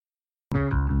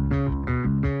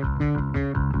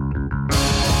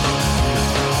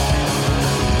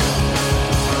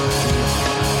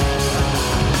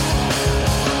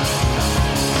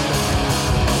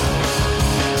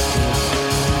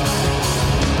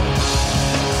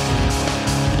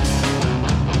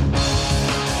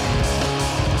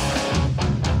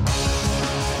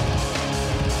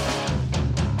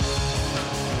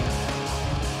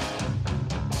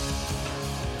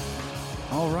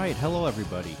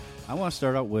I want to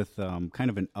start out with kind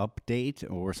of an update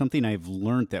or something I've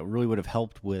learned that really would have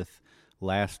helped with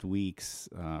last week's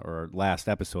or last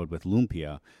episode with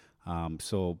lumpia.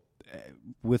 So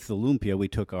with the lumpia, we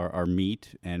took our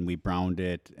meat and we browned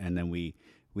it, and then we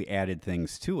added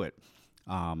things to it.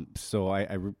 So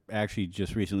I actually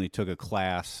just recently took a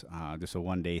class, just a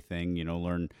 1 day thing,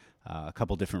 learn a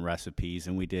couple different recipes,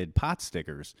 and we did pot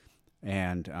stickers,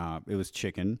 and it was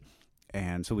chicken.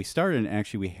 And so we started, and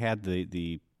actually we had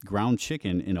the ground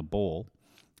chicken in a bowl,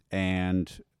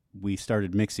 and we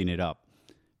started mixing it up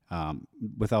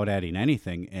without adding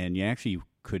anything, and you actually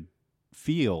could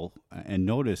feel and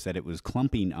notice that it was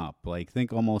clumping up. Like,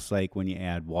 think almost like when you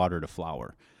add water to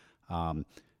flour.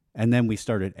 And then we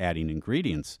started adding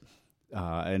ingredients.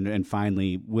 And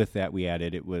finally, with that, we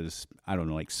added, it was, I don't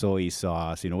know, like soy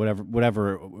sauce,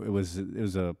 whatever it was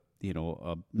a,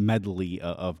 a medley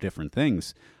of different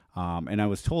things. And I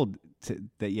was told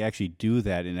that you actually do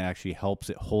that, and it actually helps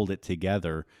it hold it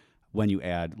together when you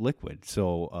add liquid.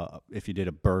 So if you did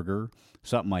a burger,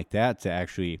 something like that, to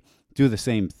actually do the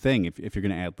same thing if you're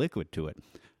going to add liquid to it.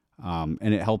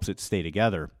 And it helps it stay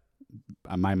together.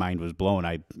 My mind was blown.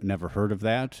 I never heard of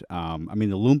that. The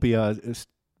lumpia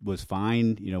was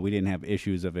fine. We didn't have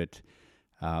issues of it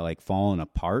like falling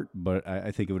apart, but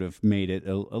I think it would have made it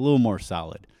a little more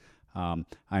solid. I'm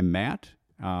Matt,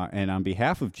 and on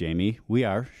behalf of Jamie, we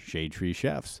are Shade Tree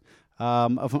Chefs.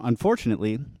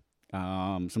 Unfortunately,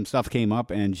 some stuff came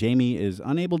up, and Jamie is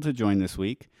unable to join this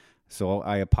week, so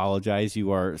I apologize.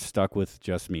 You are stuck with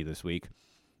just me this week.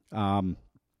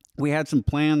 We had some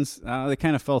plans that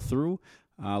kind of fell through.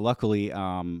 Luckily,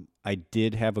 I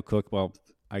did have a cook. Well,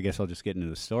 I guess I'll just get into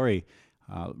the story.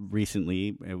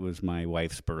 Recently, it was my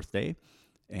wife's birthday,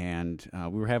 and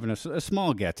we were having a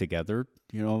small get-together,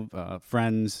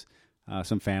 friends,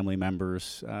 some family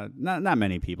members, not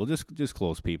many people, just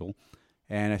close people.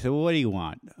 And I said, well, what do you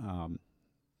want? What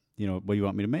do you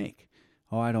want me to make?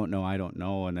 Oh, I don't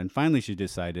know. And then finally she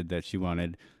decided that she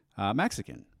wanted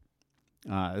Mexican.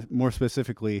 More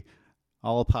specifically,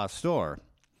 al pastor.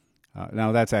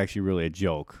 Now, that's actually really a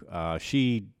joke.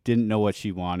 She didn't know what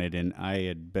she wanted, and I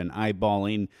had been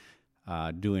eyeballing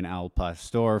doing al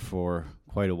pastor for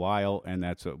quite a while, and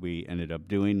that's what we ended up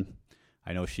doing.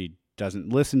 I know she doesn't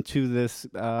listen to this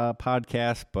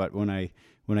podcast, but when I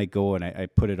go and I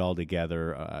put it all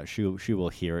together, she will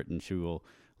hear it, and she will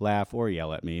laugh or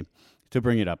yell at me to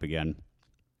bring it up again.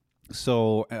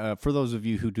 So for those of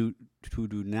you who do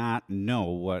not know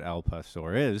what al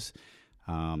pastor is,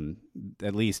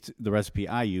 at least the recipe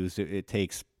I used, it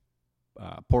takes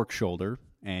pork shoulder,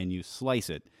 and you slice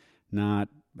it, not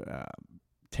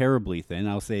terribly thin.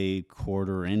 I'll say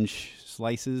 1/4-inch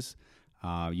slices.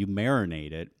 You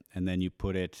marinate it, and then you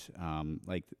put it,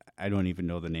 I don't even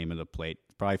know the name of the plate,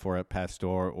 probably for a pastor,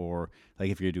 or like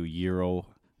if you do gyro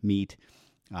meat.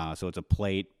 So it's a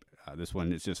plate. This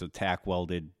one is just a tack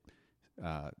welded,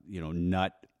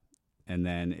 nut. And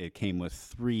then it came with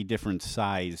 3 different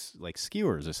size, like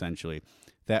skewers, essentially,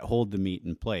 that hold the meat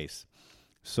in place.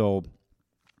 So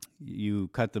you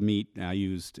cut the meat. I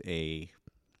used I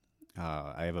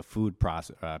have a not a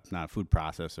food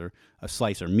processor, a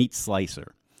slicer, meat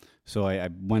slicer. So I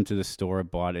went to the store,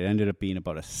 bought it. It ended up being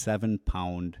about a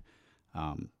 7-pound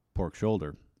pork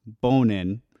shoulder, bone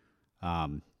in,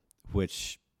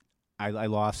 which I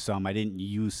lost some. I didn't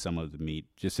use some of the meat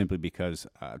just simply because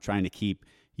trying to keep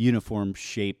uniform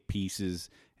shape pieces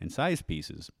and size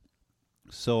pieces.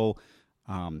 So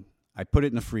I put it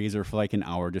in the freezer for like an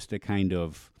hour just to kind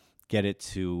of get it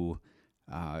to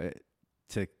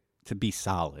be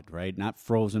solid, right? Not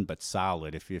frozen, but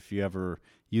solid. If you ever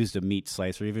used a meat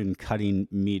slicer, even cutting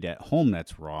meat at home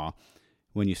that's raw,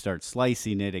 when you start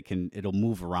slicing it, it'll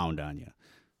move around on you.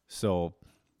 So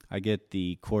I get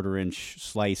the 1/4-inch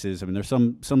slices. There's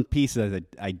some pieces that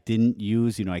I didn't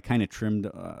use. I kind of trimmed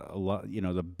a lot,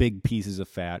 the big pieces of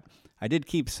fat. I did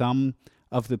keep some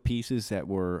of the pieces that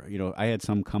were, I had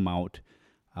some come out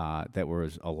that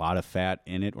was a lot of fat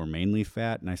in it, or mainly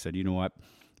fat. And I said, you know what,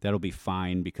 that'll be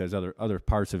fine because other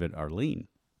parts of it are lean.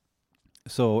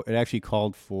 So it actually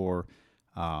called for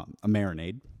a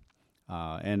marinade.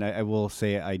 And I will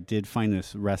say I did find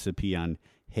this recipe on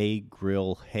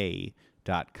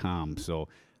heygrillhey.com. So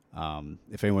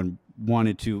if anyone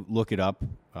wanted to look it up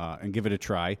and give it a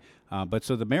try. But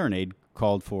so the marinade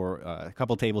called for a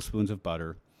couple tablespoons of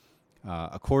butter,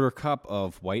 a 1/4 cup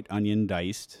of white onion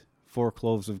diced, 4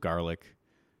 cloves of garlic,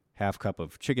 1/2 cup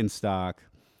of chicken stock,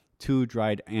 2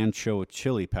 dried ancho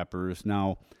chili peppers.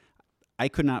 Now, I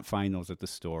could not find those at the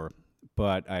store,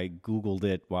 but I Googled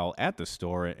it while at the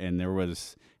store, and there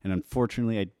was, and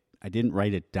unfortunately I didn't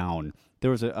write it down.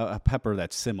 There was a pepper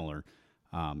that's similar.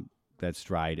 that's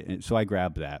dried. And so I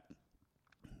grabbed that.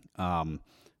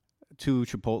 2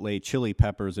 chipotle chili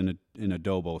peppers in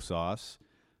adobo sauce.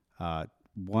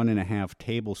 1.5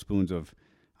 tablespoons of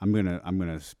I'm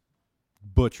gonna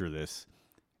butcher this,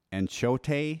 anchote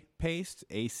paste,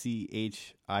 ACHIOTE,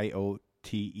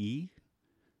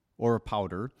 or a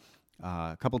powder.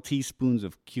 A couple teaspoons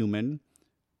of cumin.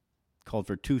 Called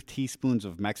for 2 teaspoons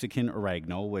of Mexican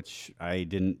oregano, which I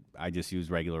didn't. I just used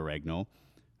regular oregano.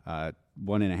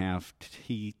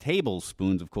 1.5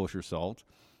 tablespoons of kosher salt.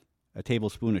 A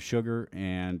tablespoon of sugar,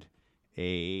 and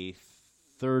a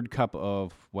 1/3 cup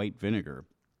of white vinegar.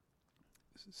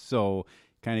 So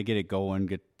kind of get it going,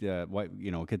 get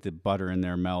get the butter in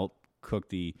there, melt, cook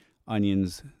the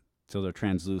onions till they're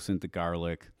translucent, the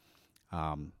garlic,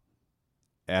 pretty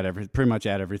much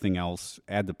add everything else,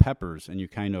 add the peppers, and you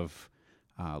kind of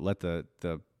let the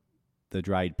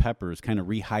dried peppers kind of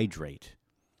rehydrate,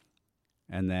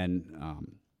 and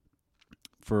then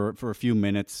for a few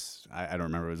minutes, I don't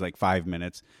remember, it was like 5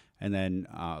 minutes, and then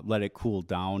let it cool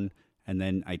down. And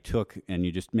then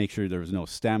you just make sure there was no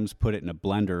stems, put it in a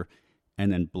blender,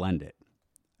 and then blend it.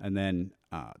 And then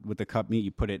with the cup meat,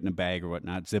 you put it in a bag or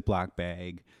whatnot, Ziploc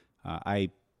bag.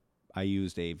 I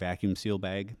used a vacuum seal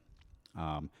bag,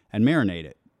 and marinate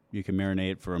it. You can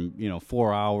marinate it from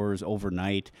 4 hours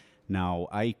overnight. Now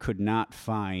I could not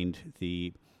find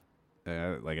the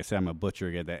like I said, I'm a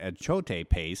butcher, get the anchote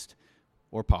paste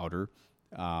or powder.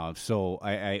 So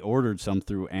I ordered some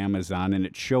through Amazon, and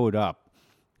it showed up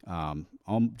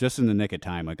just in the nick of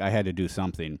time. Like I had to do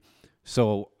something.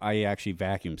 So I actually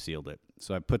vacuum sealed it.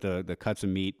 So I put the cuts of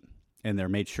meat in there,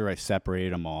 made sure I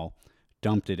separated them all,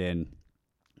 dumped it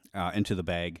into the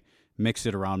bag, mixed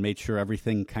it around, made sure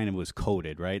everything kind of was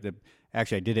coated, right?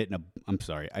 Actually, I did it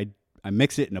I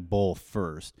mixed it in a bowl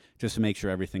first just to make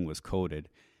sure everything was coated.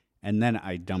 And then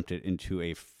I dumped it into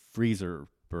a freezer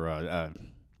or a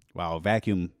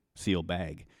vacuum seal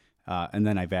bag. And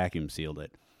then I vacuum sealed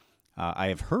it. I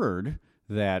have heard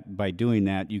that by doing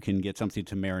that, you can get something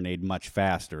to marinate much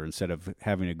faster. Instead of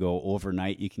having to go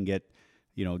overnight, you can get,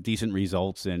 decent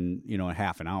results in, a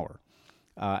half an hour.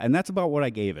 And that's about what I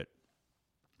gave it.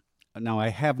 Now, I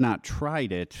have not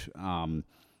tried it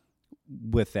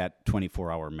with that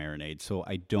 24-hour marinade, so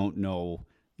I don't know,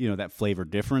 that flavor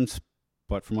difference.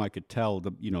 But from what I could tell,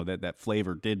 that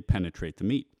flavor did penetrate the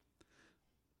meat.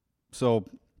 So,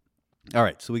 all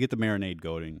right, so we get the marinade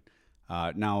going.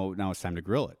 Now it's time to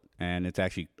grill it, and it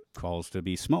actually calls to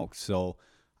be smoked. So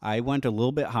I went a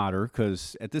little bit hotter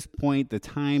because at this point,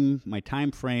 my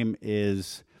time frame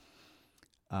is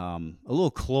a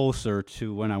little closer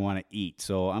to when I want to eat.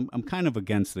 So I'm kind of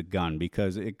against the gun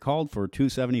because it called for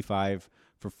 275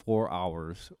 for 4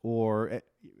 hours, or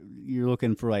you're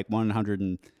looking for like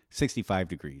 165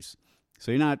 degrees.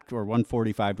 So you're not, or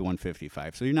 145 to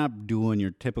 155. So you're not doing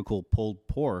your typical pulled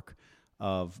pork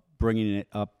of bringing it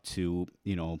up to,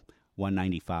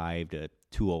 195 to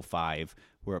 205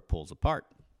 where it pulls apart.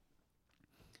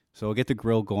 So I'll get the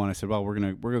grill going. I said, well, we're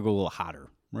gonna go a little hotter.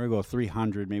 We're gonna go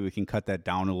 300. Maybe we can cut that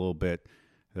down a little bit.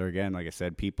 There again, like I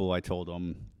said, I told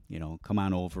them, come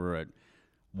on over at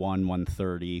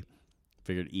 1:30.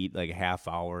 Figured eat like a half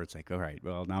hour. It's like, all right,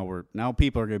 well, now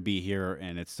people are gonna be here,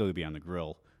 and it's still gonna be on the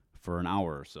grill for an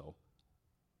hour or so.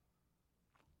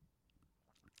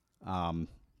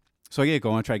 So I get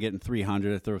going. I try getting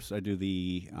 300. I do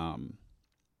the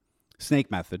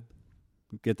snake method.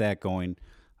 Get that going.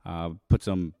 Put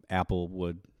some apple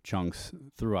wood chunks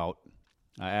throughout.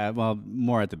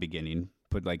 More at the beginning.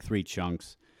 Put like 3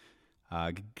 chunks.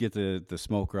 Get the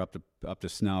smoker up to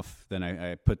snuff. Then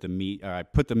I put the meat.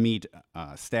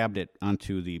 Stabbed it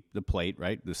onto the plate,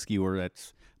 right? The skewer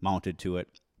that's mounted to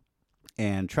it,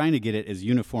 and trying to get it as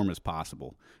uniform as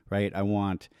possible, right? I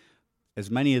want as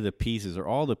many of the pieces, or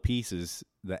all the pieces,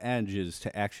 the edges,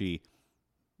 to actually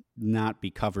not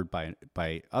be covered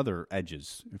by other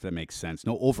edges, if that makes sense.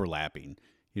 No overlapping,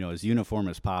 as uniform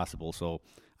as possible. So,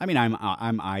 I'm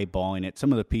eyeballing it.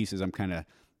 Some of the pieces I'm kind of,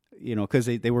 because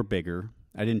they were bigger.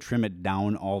 I didn't trim it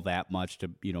down all that much to,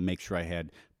 make sure I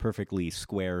had perfectly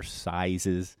square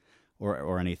sizes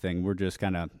or anything. We're just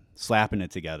kind of slapping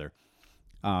it together.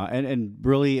 And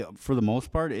really, for the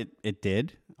most part, it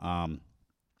did.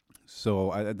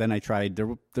 So then I tried.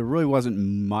 There really wasn't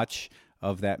much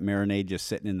of that marinade just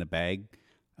sitting in the bag.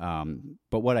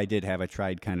 But what I did have, I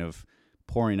tried kind of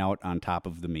pouring out on top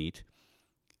of the meat,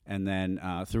 and then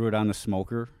threw it on the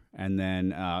smoker. And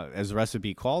then, as the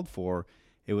recipe called for,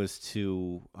 it was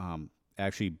to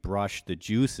actually brush the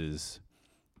juices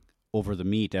over the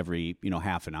meat every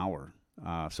half an hour.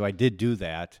 So I did do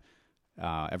that.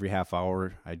 Every half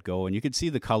hour I'd go, and you could see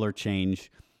the color change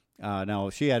Now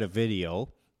she had a video,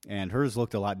 and hers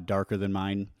looked a lot darker than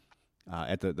mine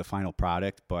at the final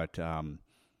product, but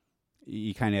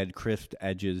you kind of had crisped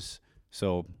edges.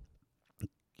 So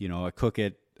I cook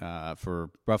it for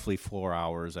roughly 4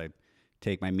 hours. I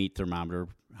take my meat thermometer.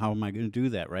 How am I going to do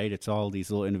that, right? It's all these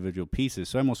little individual pieces.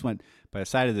 So I almost went by the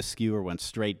side of the skewer, went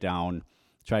straight down,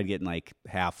 tried getting like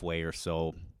halfway or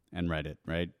so, and read it,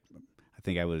 right? I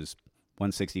think I was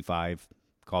 165,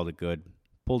 called it good,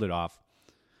 pulled it off,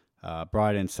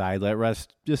 brought it inside, let it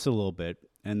rest just a little bit,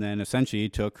 and then essentially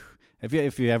took,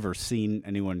 if you ever seen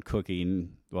anyone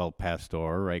cooking, well,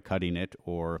 pastor, right, cutting it,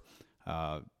 or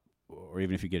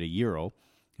even if you get a gyro,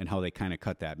 and how they kind of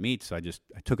cut that meat. So I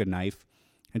took a knife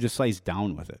and just sliced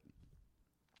down with it,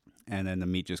 and then the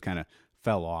meat just kind of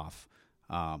fell off.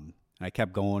 I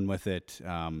kept going with it.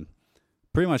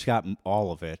 Pretty much got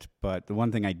all of it, but the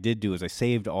one thing I did do is I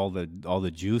saved all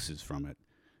the juices from it,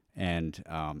 and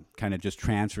kind of just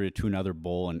transferred it to another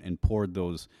bowl and poured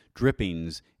those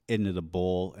drippings into the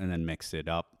bowl and then mixed it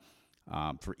up.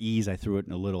 For ease, I threw it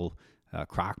in a little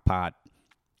crock pot.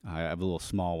 I have a little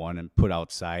small one and put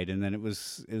outside, and then it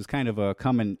was kind of a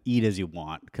come and eat as you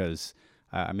want, because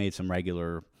I made some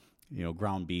regular,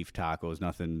 ground beef tacos,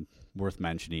 nothing worth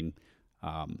mentioning.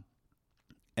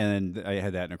 And then I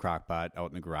had that in a crock pot out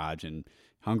in the garage, and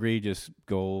hungry, just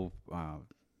go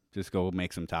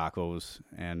make some tacos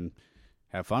and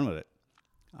have fun with it.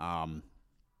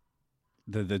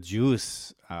 The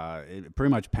juice, it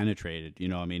pretty much penetrated,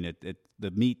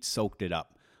 the meat soaked it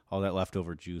up, all that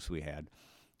leftover juice we had.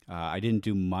 I didn't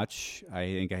do much. I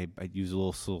think I used a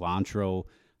little cilantro,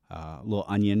 a little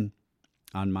onion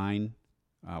on mine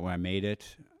when I made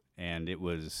it, and it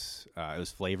was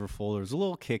flavorful. There was a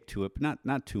little kick to it, but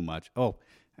not too much. Oh,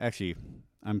 actually,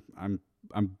 I'm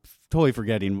totally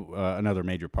forgetting another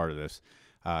major part of this,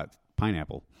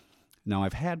 pineapple. Now,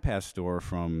 I've had pastor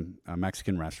from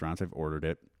Mexican restaurants. I've ordered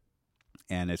it,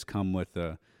 and it's come with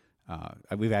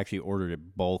we've actually ordered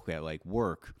it bulk at like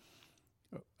work,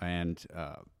 and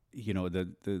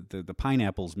the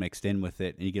pineapple's mixed in with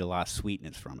it, and you get a lot of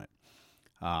sweetness from it.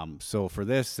 So for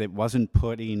this, it wasn't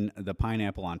putting the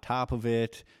pineapple on top of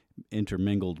it,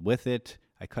 intermingled with it.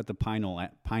 I cut the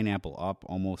pineapple up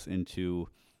almost into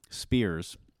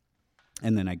spears,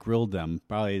 and then I grilled them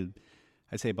probably,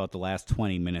 I'd say, about the last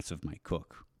 20 minutes of my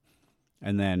cook.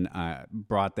 And then I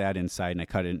brought that inside, and I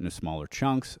cut it into smaller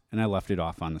chunks, and I left it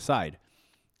off on the side,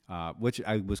 which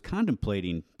I was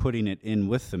contemplating putting it in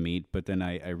with the meat, but then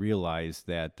I realized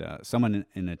that someone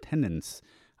in attendance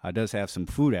does have some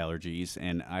food allergies,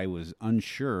 and I was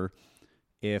unsure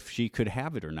if she could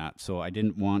have it or not. So I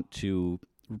didn't want to,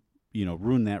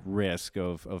 ruin that risk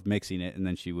of mixing it, and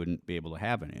then she wouldn't be able to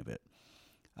have any of it.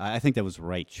 I think that was the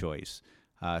right choice,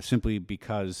 simply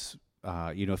because,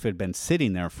 if it had been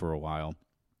sitting there for a while,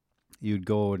 you'd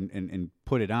go and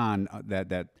put it on,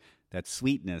 that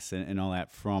sweetness and all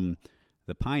that from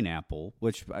the pineapple,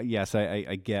 which, yes,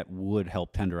 I get would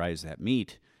help tenderize that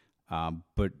meat.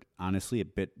 But honestly,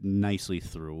 it bit nicely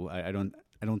through. I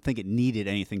don't think it needed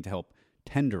anything to help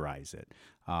tenderize it.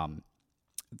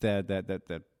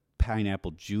 That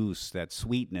pineapple juice, that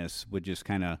sweetness would just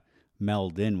kind of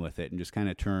meld in with it and just kind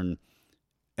of turn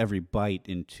every bite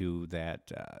into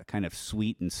that kind of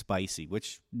sweet and spicy,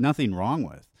 which nothing wrong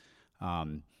with.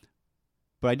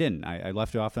 But I didn't. I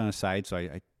left it off on the side, so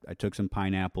I took some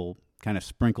pineapple, kind of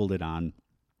sprinkled it on,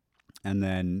 and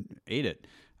then ate it.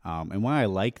 And why I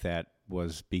like that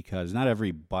was because not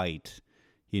every bite,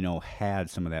 had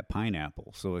some of that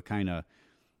pineapple. So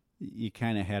you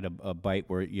kind of had a bite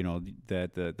where,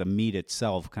 that the meat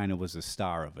itself kind of was the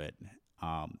star of it.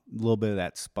 A little bit of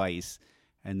that spice.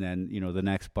 And then, the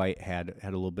next bite had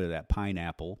a little bit of that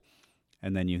pineapple.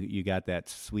 And then you got that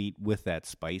sweet with that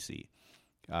spicy.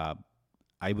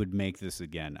 I would make this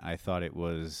again. I thought it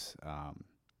was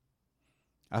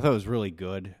really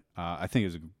good. I think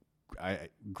it was a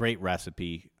great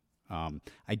recipe.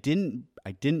 I didn't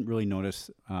really notice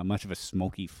much of a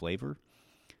smoky flavor,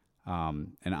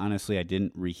 and honestly, I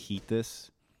didn't reheat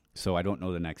this, so I don't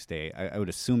know the next day. I would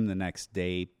assume the next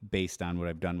day, based on what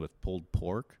I've done with pulled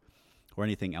pork or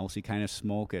anything else you kind of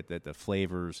smoke it, that the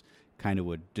flavors kind of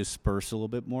would disperse a little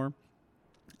bit more.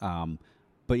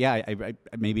 But yeah, I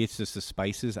maybe it's just the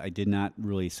spices. I did not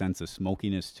really sense a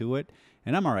smokiness to it,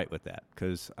 and I'm all right with that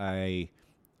because I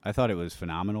thought it was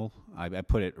phenomenal. I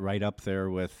put it right up there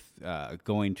with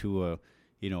going to a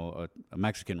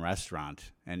Mexican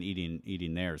restaurant and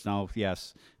eating theirs. Now,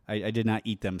 yes, I did not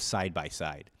eat them side by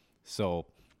side, so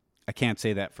I can't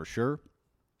say that for sure.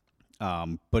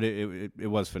 But it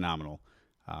was phenomenal.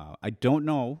 I don't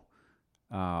know.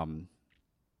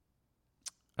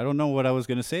 I don't know what I was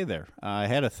going to say there. I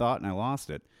had a thought and I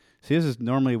lost it. See, this is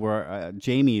normally where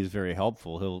Jamie is very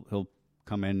helpful. He'll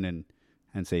come in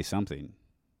and say something.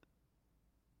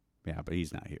 Yeah, but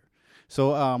he's not here.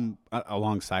 So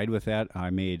alongside with that, I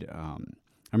made. I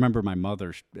remember my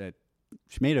mother. She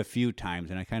made it a few times,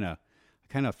 and I kind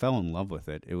of fell in love with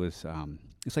it. It was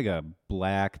it's like a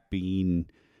black bean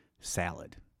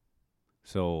salad.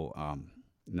 So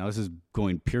now this is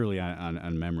going purely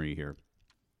on memory here.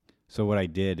 So what I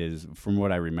did is, from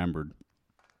what I remembered,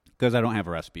 because I don't have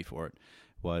a recipe for it,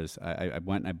 was I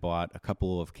went and I bought a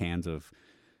couple of cans of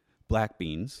black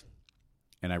beans,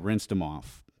 and I rinsed them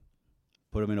off,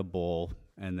 put them in a bowl,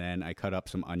 and then I cut up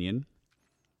some onion.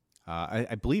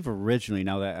 I believe originally,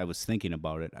 now that I was thinking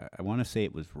about it, I want to say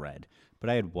it was red, but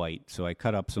I had white, so I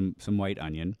cut up some white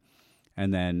onion,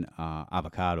 and then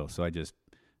avocado. So I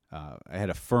had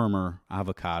a firmer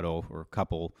avocado or a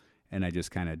couple, and I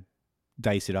just kind of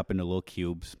dice it up into little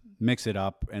cubes, mix it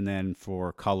up, and then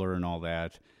for color and all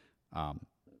that, I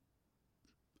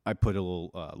put a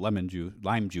little lime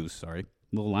juice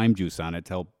on it to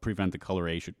help prevent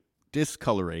the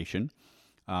discoloration,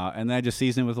 and then I just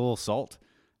season it with a little salt.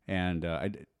 And I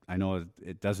know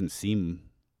it doesn't seem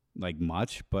like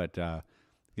much, but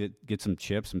get some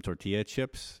chips, some tortilla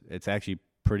chips. It's actually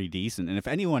pretty decent. And if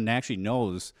anyone actually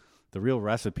knows the real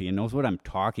recipe and knows what I'm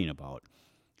talking about,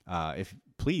 if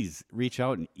please reach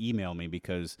out and email me,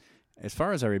 because as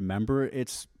far as I remember,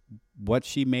 it's what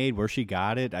she made, where she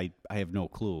got it. I have no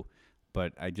clue,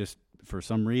 but I just, for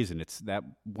some reason, it's that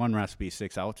one recipe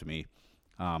sticks out to me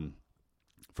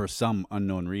for some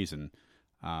unknown reason,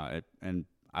 and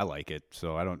I like it.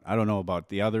 So I don't know about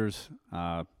the others.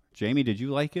 Jamie, did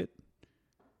you like it?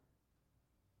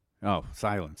 Oh,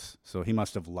 silence. So he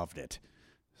must have loved it.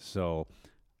 So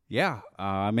yeah,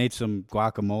 I made some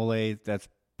guacamole. That's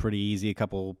pretty easy. A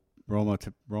couple Roma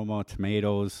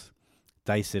tomatoes,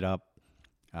 dice it up.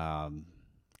 3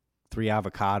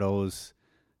 avocados,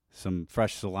 some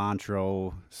fresh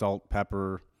cilantro, salt,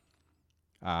 pepper.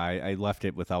 I left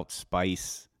it without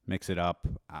spice. Mix it up.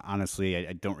 Honestly,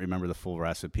 I don't remember the full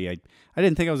recipe. I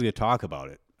didn't think I was going to talk about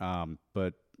it,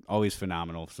 but always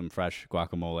phenomenal. Some fresh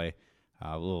guacamole,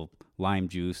 a little lime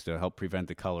juice to help prevent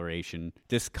the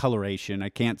discoloration. I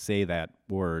can't say that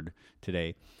word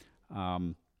today.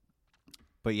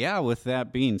 But yeah, with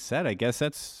that being said, I guess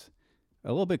that's a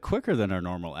little bit quicker than our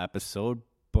normal episode,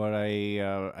 but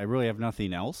I really have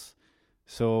nothing else.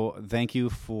 So thank you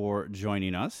for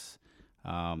joining us.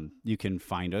 You can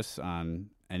find us on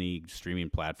any streaming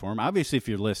platform. Obviously, if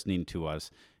you're listening to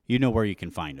us, you know where you can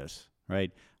find us,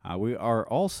 right? We are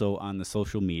also on the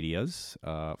social medias,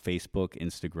 Facebook,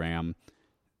 Instagram,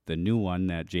 the new one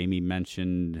that Jamie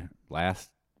mentioned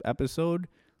last episode.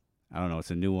 I don't know.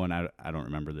 It's a new one. I don't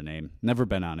remember the name. Never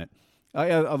been on it,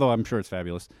 although I'm sure it's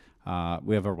fabulous.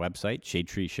 We have our website,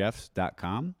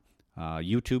 shadetreechefs.com,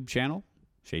 YouTube channel,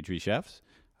 Shade Tree Chefs,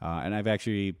 and I've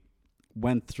actually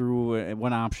went through,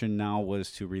 one option now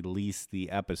was to release the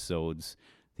episodes,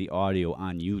 the audio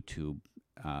on YouTube.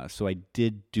 So I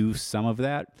did do some of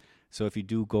that. So if you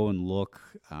do go and look,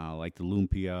 like the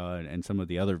lumpia and some of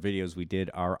the other videos we did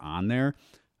are on there.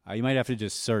 You might have to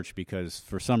just search, because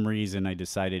for some reason I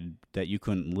decided that you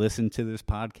couldn't listen to this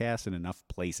podcast in enough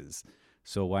places.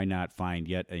 So why not find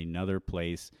yet another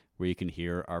place where you can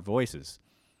hear our voices?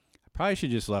 I probably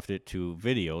should just left it to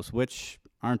videos, which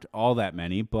aren't all that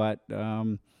many, but,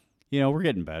 we're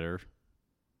getting better,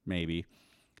 maybe.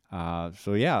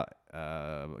 So yeah,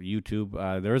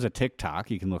 YouTube, there is a TikTok.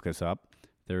 You can look us up.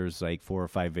 There's like 4 or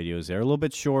 5 videos there, a little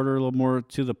bit shorter, a little more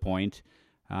to the point.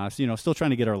 So, still trying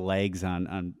to get our legs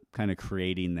on kind of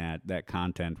creating that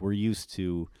content. We're used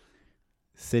to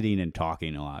sitting and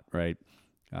talking a lot, right?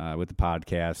 With the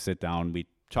podcast, sit down, we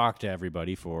talk to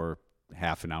everybody for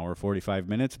half an hour, 45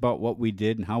 minutes about what we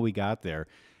did and how we got there.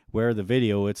 Where the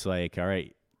video, it's like, all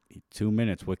right, 2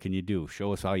 minutes, what can you do?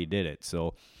 Show us how you did it.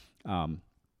 So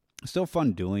still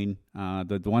fun doing.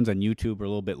 The ones on YouTube are a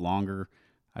little bit longer.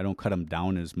 I don't cut them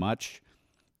down as much.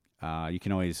 You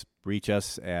can always reach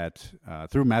us at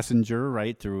through Messenger,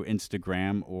 right, through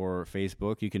Instagram or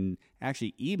Facebook. You can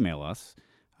actually email us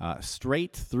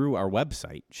straight through our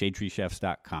website,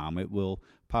 shadetreechefs.com. It will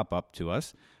pop up to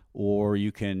us. Or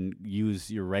you can use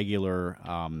your regular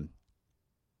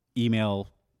email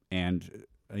and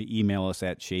email us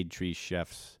at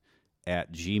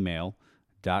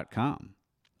shadetreechefs@gmail.com.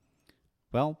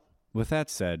 Well, with that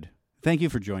said, thank you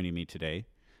for joining me today.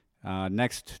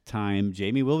 Next time,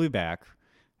 Jamie will be back,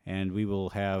 and we will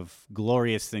have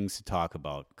glorious things to talk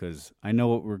about, because I know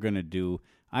what we're going to do.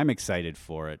 I'm excited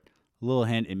for it. A little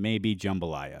hint, it may be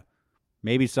jambalaya.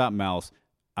 Maybe something else.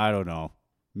 I don't know.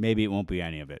 maybe it won't be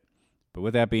any of it. But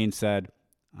with that being said,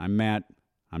 I'm Matt.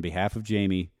 On behalf of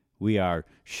Jamie, we are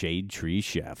Shade Tree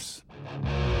Chefs.